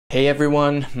Hey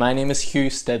everyone, my name is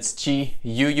Guus, that's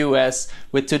G-U-U-S,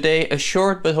 with today a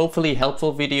short but hopefully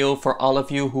helpful video for all of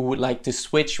you who would like to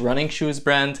switch running shoes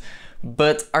brand,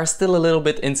 but are still a little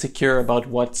bit insecure about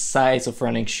what size of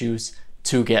running shoes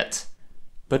to get.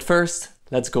 But first,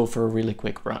 let's go for a really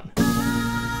quick run.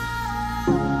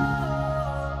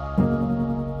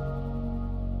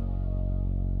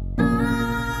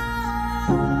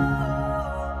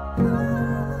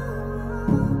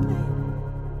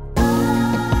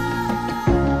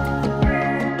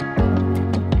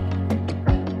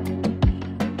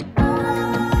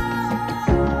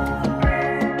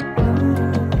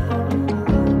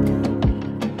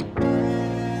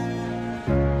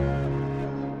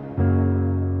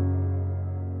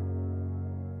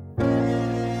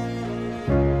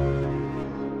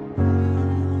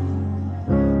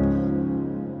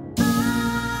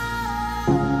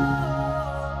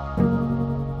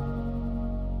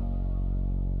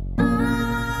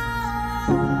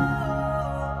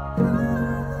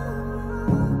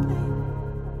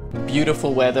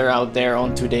 Beautiful weather out there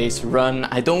on today's run.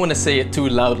 I don't want to say it too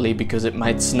loudly because it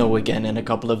might snow again in a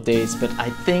couple of days, but I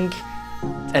think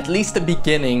at least the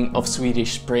beginning of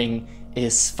Swedish spring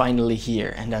is finally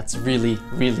here, and that's really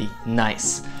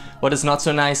nice. What is not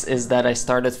so nice is that I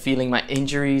started feeling my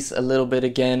injuries a little bit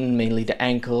again, mainly the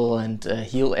ankle and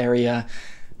heel area.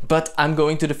 But I'm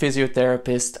going to the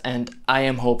physiotherapist and I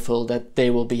am hopeful that they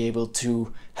will be able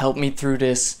to help me through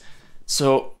this.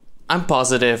 So I'm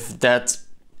positive that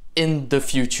in the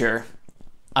future,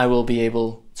 I will be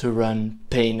able to run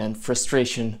pain and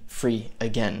frustration free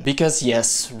again. Because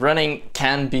yes, running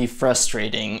can be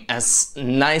frustrating. As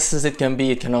nice as it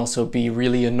can also be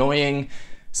really annoying.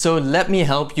 So let me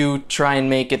help you try and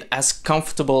make it as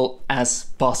comfortable as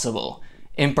possible.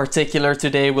 In particular,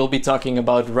 today we'll be talking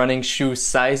about running shoe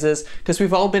sizes, because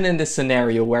we've all been in this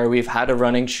scenario where we've had a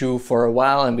running shoe for a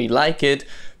while and we like it,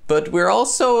 but we're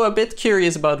also a bit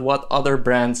curious about what other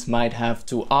brands might have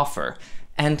to offer.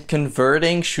 And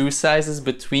converting shoe sizes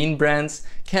between brands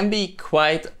can be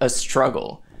quite a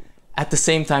struggle. At the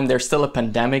same time, there's still a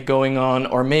pandemic going on,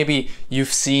 or maybe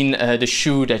you've seen the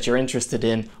shoe that you're interested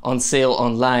in on sale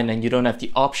online and you don't have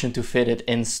the option to fit it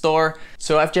in store.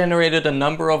 So I've generated a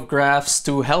number of graphs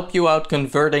to help you out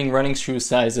converting running shoe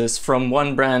sizes from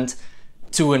one brand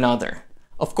to another.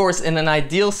 Of course, in an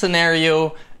ideal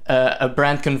scenario, a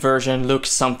brand conversion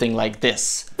looks something like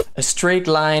this. A straight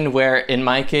line where, in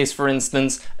my case for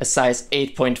instance, a size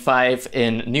 8.5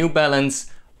 in New Balance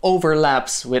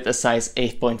overlaps with a size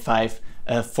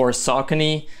 8.5 for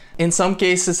Saucony. In some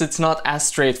cases it's not as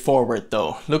straightforward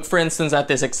though. Look for instance at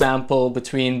this example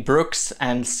between Brooks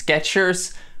and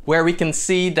Skechers, where we can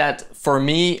see that for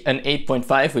me an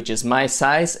 8.5, which is my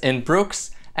size in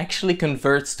Brooks, actually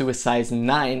converts to a size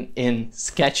 9 in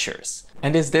Skechers.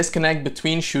 And this disconnect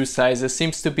between shoe sizes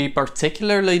seems to be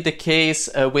particularly the case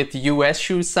with US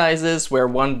shoe sizes, where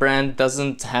one brand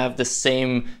doesn't have the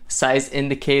same size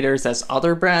indicators as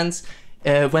other brands.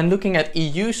 When looking at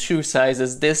EU shoe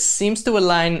sizes, this seems to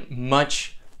align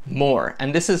much more.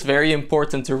 And this is very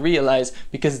important to realize,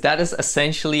 because that is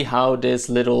essentially how this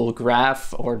little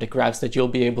graph, or the graphs that you'll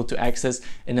be able to access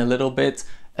in a little bit,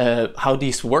 how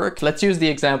these work. Let's use the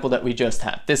example that we just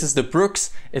had. This is the Brooks,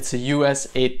 it's a US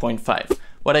 8.5.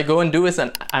 What I go and do is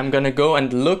I'm gonna go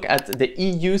and look at the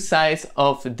EU size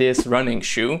of this running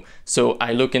shoe. So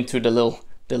I look into the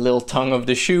little tongue of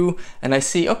the shoe and I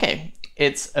see, okay,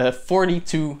 it's a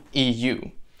 42 EU.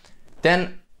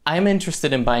 Then I'm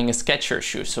interested in buying a Skechers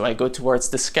shoe. So I go towards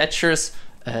the Skechers,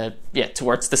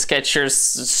 towards the Skechers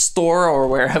store or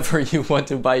wherever you want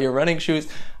to buy your running shoes.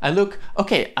 I look,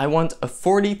 okay, I want a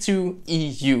 42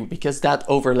 EU because that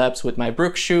overlaps with my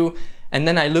Brooks shoe. And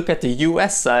then I look at the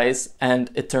US size and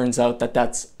it turns out that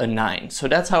that's a 9. So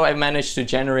that's how I managed to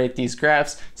generate these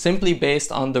graphs, simply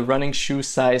based on the running shoe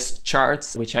size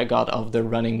charts, which I got off the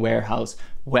Running Warehouse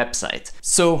website.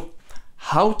 So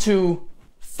how to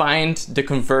find the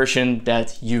conversion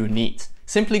that you need?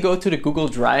 Simply go to the Google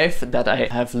Drive that I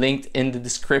have linked in the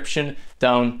description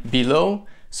down below.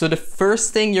 So the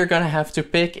first thing you're gonna have to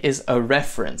pick is a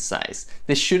reference size.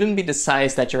 This shouldn't be the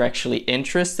size that you're actually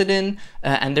interested in.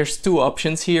 And there's two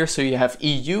options here. So you have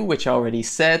EU, which I already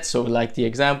said. So like the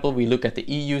example, we look at the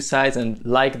EU size and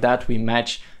like that we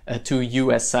match two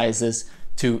US sizes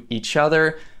to each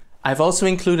other. I've also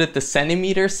included the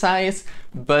centimeter size,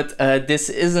 but this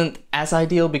isn't as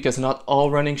ideal because not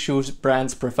all running shoes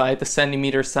brands provide the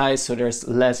centimeter size, so there's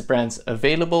less brands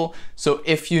available. So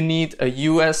if you need a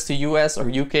US to US or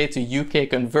UK to UK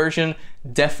conversion,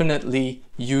 definitely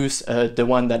use the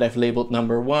one that I've labeled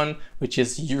number 1, which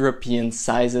is European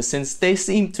sizes, since they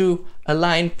seem to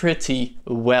align pretty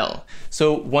well.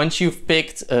 So once you've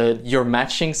picked your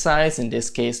matching size, in this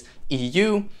case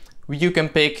EU, you can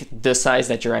pick the size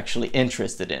that you're actually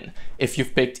interested in. If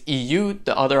you've picked EU,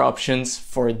 the other options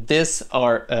for this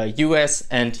are US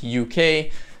and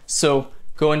UK. So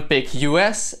go and pick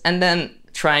US and then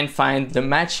try and find the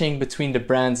matching between the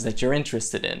brands that you're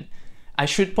interested in. I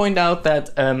should point out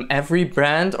that every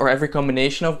brand or every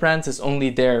combination of brands is only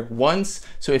there once.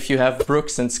 So if you have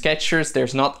Brooks and Skechers,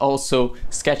 there's not also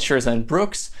Skechers and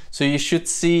Brooks. So you should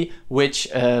see which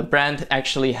brand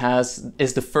actually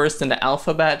is the first in the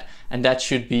alphabet, and that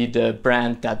should be the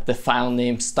brand that the file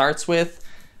name starts with.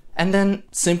 And then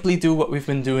simply do what we've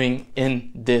been doing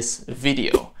in this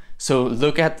video. So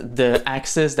look at the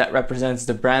axis that represents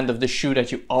the brand of the shoe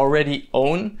that you already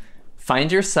own,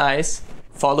 find your size,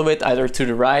 follow it either to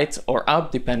the right or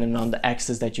up, depending on the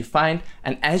axis that you find.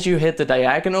 And as you hit the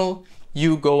diagonal,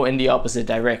 you go in the opposite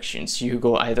directions. You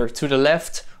go either to the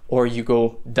left or you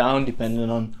go down, depending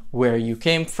on where you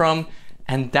came from.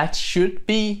 And that should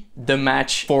be the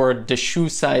match for the shoe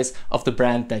size of the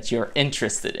brand that you're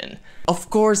interested in. Of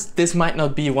course, this might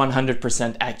not be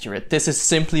 100% accurate. This is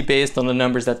simply based on the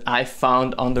numbers that I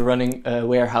found on the Running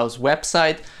Warehouse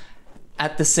website.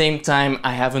 At the same time,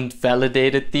 I haven't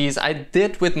validated these. I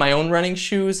did with my own running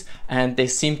shoes and they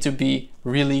seem to be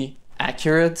really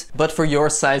accurate, but for your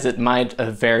size it might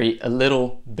vary a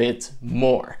little bit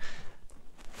more.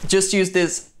 Just use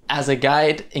this as a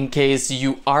guide in case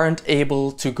you aren't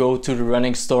able to go to the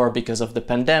running store because of the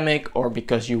pandemic or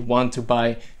because you want to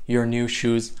buy your new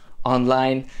shoes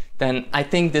online. Then I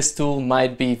think this tool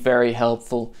might be very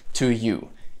helpful to you.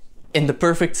 In the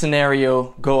perfect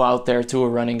scenario, go out there to a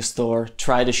running store,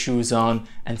 try the shoes on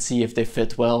and see if they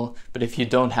fit well. But if you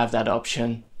don't have that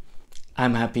option,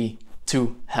 I'm happy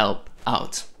to help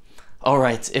out.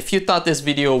 Alright, if you thought this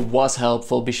video was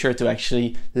helpful, be sure to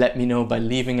actually let me know by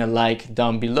leaving a like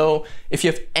down below. If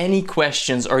you have any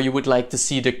questions or you would like to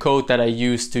see the code that I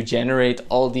use to generate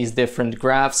all these different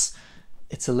graphs,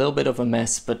 it's a little bit of a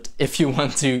mess, but if you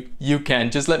want to, you can.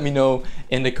 Just let me know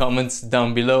in the comments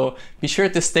down below. Be sure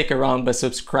to stick around by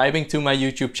subscribing to my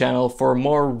YouTube channel for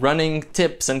more running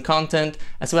tips and content,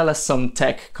 as well as some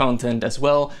tech content as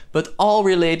well, but all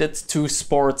related to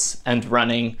sports and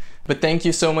running. But thank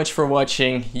you so much for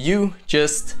watching. You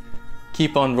just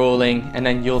keep on rolling, and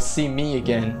then you'll see me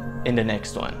again in the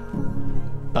next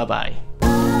one. Bye bye.